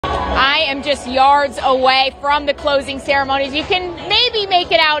just yards away from the closing ceremonies. You can maybe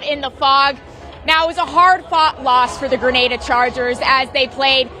make it out in the fog. Now, it was a hard-fought loss for the Grenada Chargers as they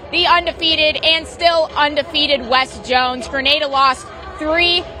played the undefeated and still undefeated West Jones. Grenada lost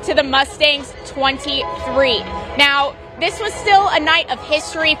 3 to the Mustangs 23. Now, this was still a night of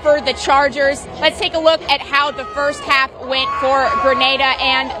history for the Chargers. Let's take a look at how the first half went for Grenada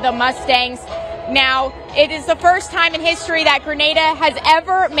and the Mustangs. Now, it is the first time in history that Grenada has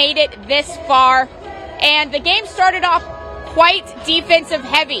ever made it this far, and the game started off quite defensive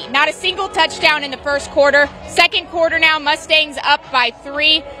heavy. Not a single touchdown in the first quarter. Second quarter now, Mustangs up by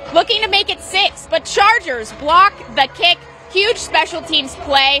 3, looking to make it 6, but Chargers block the kick. Huge special teams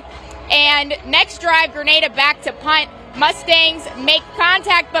play, and next drive, Grenada back to punt. Mustangs make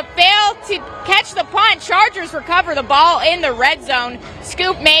contact but fail to catch the punt. Chargers recover the ball in the red zone.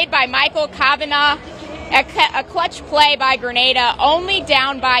 Scoop made by Michael Kavanaugh. A clutch play by Grenada, only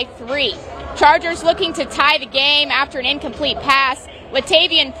down by 3. Chargers looking to tie the game after an incomplete pass.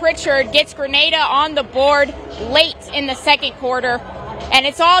 Latavian Pritchard gets Grenada on the board late in the second quarter, and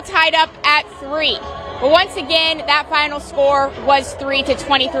it's all tied up at 3. But once again, that final score was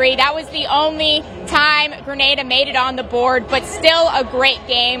 3-23. That was the only time Grenada made it on the board, but still a great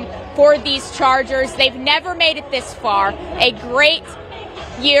game for these Chargers. They've never made it this far. A great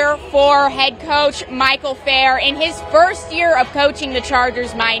year for head coach Michael Fair in his first year of coaching the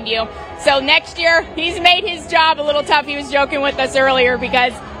Chargers, mind you. So next year, he's made his job a little tough. He was joking with us earlier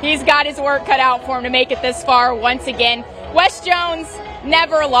because he's got his work cut out for him to make it this far once again. West Jones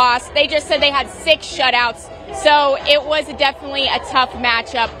never lost. They just said they had 6 shutouts, so it was definitely a tough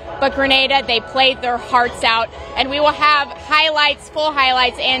matchup. But Grenada, they played their hearts out, and we will have highlights, full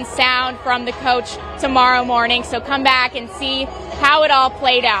highlights and sound from the coach tomorrow morning. So come back and see how it all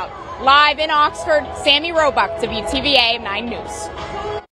played out. Live in Oxford, Sammy Roebuck, WTVA 9 News.